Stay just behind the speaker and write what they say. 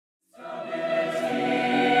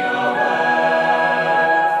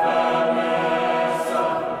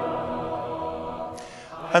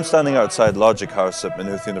I'm standing outside Logic House at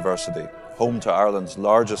Maynooth University, home to Ireland's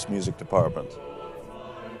largest music department.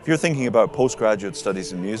 If you're thinking about postgraduate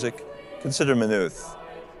studies in music, consider Maynooth.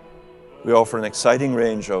 We offer an exciting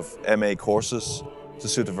range of MA courses to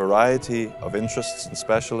suit a variety of interests and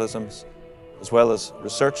specialisms, as well as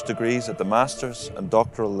research degrees at the master's and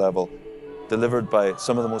doctoral level, delivered by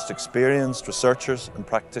some of the most experienced researchers and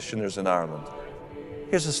practitioners in Ireland.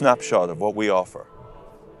 Here's a snapshot of what we offer.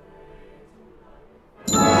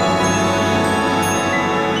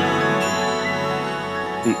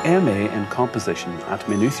 The MA in Composition at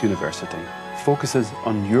Maynooth University focuses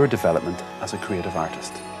on your development as a creative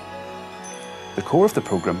artist. The core of the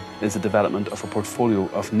programme is the development of a portfolio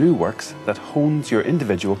of new works that hones your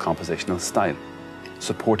individual compositional style,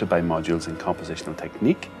 supported by modules in compositional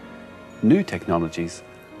technique, new technologies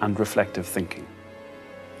and reflective thinking.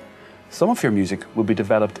 Some of your music will be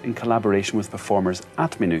developed in collaboration with performers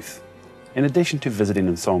at Maynooth, in addition to visiting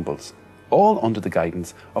ensembles, all under the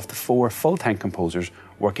guidance of the 4 full-time composers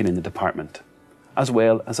working in the department, as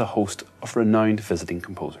well as a host of renowned visiting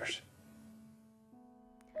composers.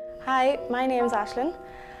 Hi, my name is Aisling.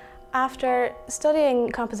 After studying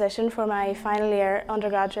composition for my final year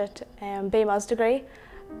undergraduate BMus degree,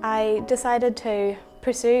 I decided to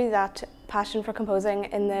pursue that passion for composing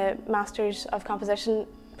in the Masters of Composition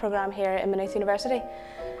programme here in Maynooth University.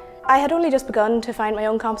 I had only just begun to find my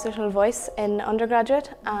own compositional voice in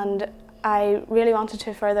undergraduate, and I really wanted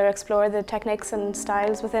to further explore the techniques and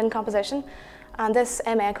styles within composition, and this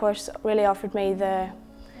MA course really offered me the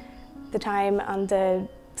time and the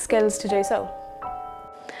skills to do so.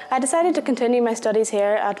 I decided to continue my studies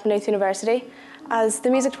here at Maynooth University, as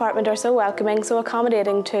the music department are so welcoming, so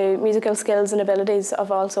accommodating to musical skills and abilities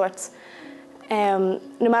of all sorts. No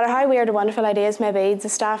matter how weird or wonderful ideas may be, the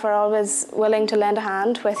staff are always willing to lend a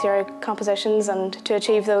hand with your compositions and to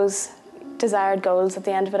achieve those desired goals at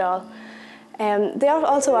the end of it all. They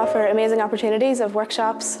also offer amazing opportunities of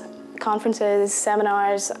workshops, conferences,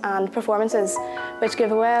 seminars and performances, which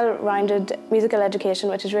give a well-rounded musical education,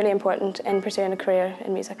 which is really important in pursuing a career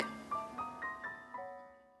in music.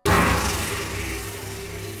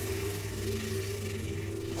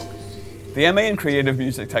 The MA in Creative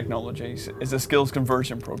Music Technologies is a skills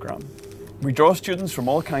conversion programme. We draw students from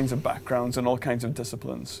all kinds of backgrounds and all kinds of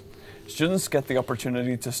disciplines. Students get the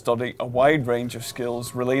opportunity to study a wide range of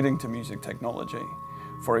skills relating to music technology.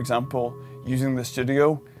 For example, using the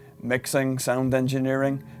studio, mixing, sound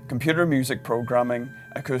engineering, computer music programming,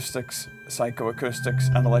 acoustics, psychoacoustics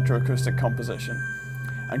and electroacoustic composition.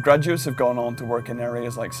 And graduates have gone on to work in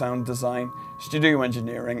areas like sound design, studio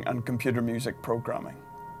engineering and computer music programming.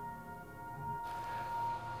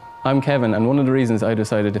 I'm Kevin, and one of the reasons I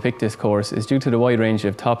decided to pick this course is due to the wide range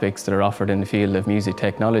of topics that are offered in the field of music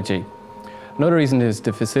technology. Another reason is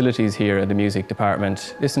the facilities here at the music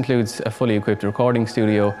department. This includes a fully equipped recording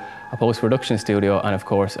studio, a post-production studio and of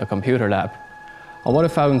course a computer lab. And what I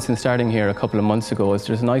found since starting here a couple of months ago is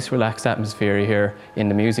there's a nice relaxed atmosphere here in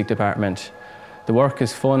the music department. The work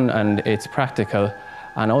is fun and it's practical,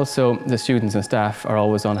 and also the students and staff are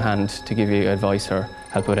always on hand to give you advice or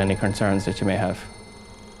help with any concerns that you may have.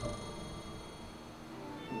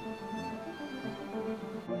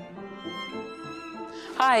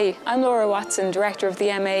 Hi, I'm Laura Watson, Director of the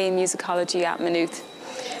MA in Musicology at Maynooth.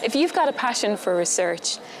 If you've got a passion for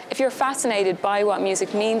research, if you're fascinated by what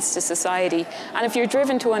music means to society, and if you're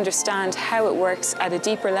driven to understand how it works at a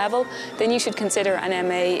deeper level, then you should consider an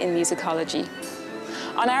MA in Musicology.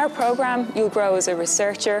 On our programme, you'll grow as a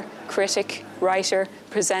researcher, critic, writer,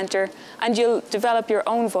 presenter, and you'll develop your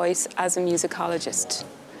own voice as a musicologist.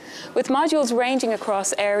 With modules ranging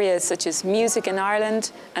across areas such as music in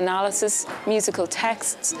Ireland, analysis, musical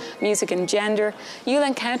texts, music and gender, you'll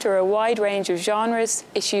encounter a wide range of genres,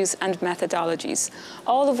 issues and methodologies,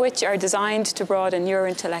 all of which are designed to broaden your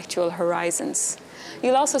intellectual horizons.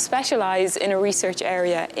 You'll also specialise in a research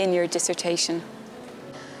area in your dissertation.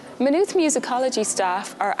 Maynooth Musicology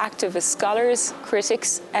staff are active as scholars,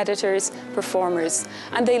 critics, editors, performers,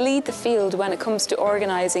 and they lead the field when it comes to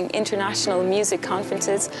organising international music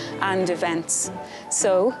conferences and events.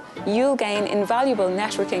 So, you'll gain invaluable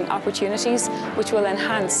networking opportunities which will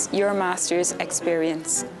enhance your master's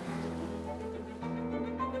experience.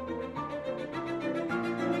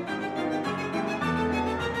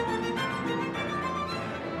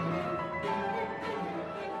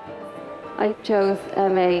 I chose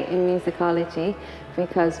MA in musicology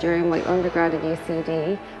because during my undergrad at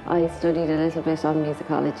UCD I studied a little bit on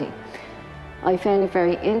musicology. I found it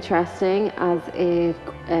very interesting as it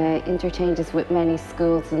interchanges with many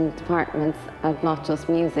schools and departments and not just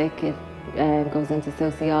music. It goes into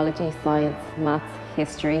sociology, science, maths,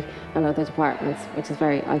 history and other departments, which is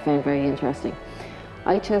I found very interesting.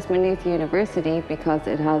 I chose Maynooth University because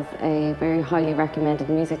it has a very highly recommended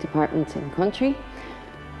music department in the country.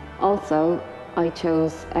 Also, I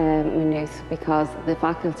chose Maynooth because the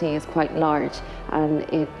faculty is quite large and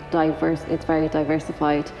it's very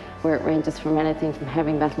diversified, where it ranges from anything from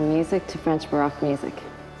heavy metal music to French Baroque music.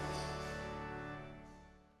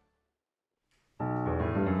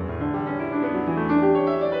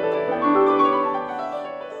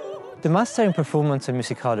 The Master in Performance and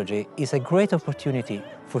Musicology is a great opportunity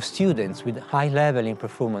for students with high level in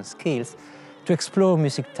performance skills to explore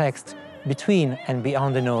music text between and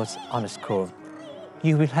beyond the notes on a score.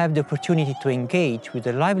 You will have the opportunity to engage with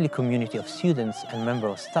a lively community of students and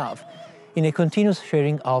members of staff in a continuous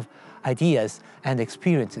sharing of ideas and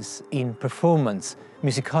experiences in performance,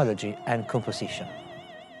 musicology and composition.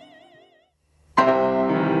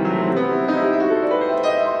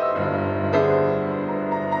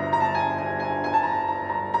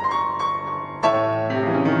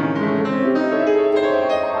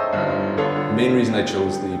 The main reason I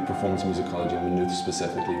chose the performance musicology in Maynooth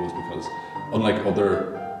specifically was because, unlike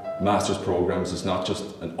other master's programs, it's not just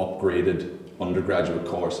an upgraded undergraduate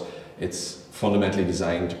course. It's fundamentally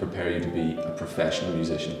designed to prepare you to be a professional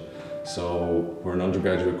musician. So we're an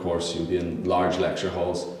undergraduate course, you'll be in large lecture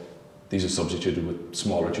halls. These are substituted with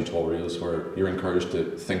smaller tutorials where you're encouraged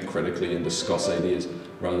to think critically and discuss ideas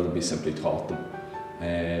rather than be simply taught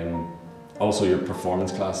them. Also, your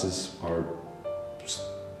performance classes are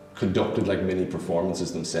conducted like mini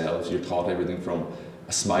performances themselves. You're taught everything from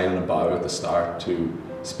a smile and a bow at the start to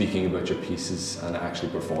speaking about your pieces and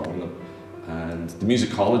actually performing them. And the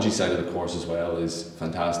musicology side of the course as well is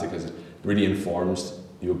fantastic, as it really informs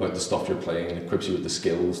you about the stuff you're playing and equips you with the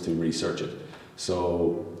skills to research it.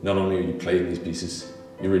 So not only are you playing these pieces,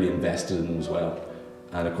 you're really invested in them as well.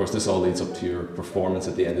 And of course this all leads up to your performance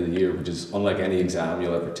at the end of the year, which is unlike any exam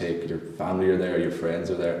you'll ever take. Your family are there, your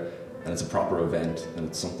friends are there, and it's a proper event, and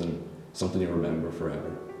it's something you remember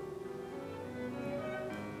forever.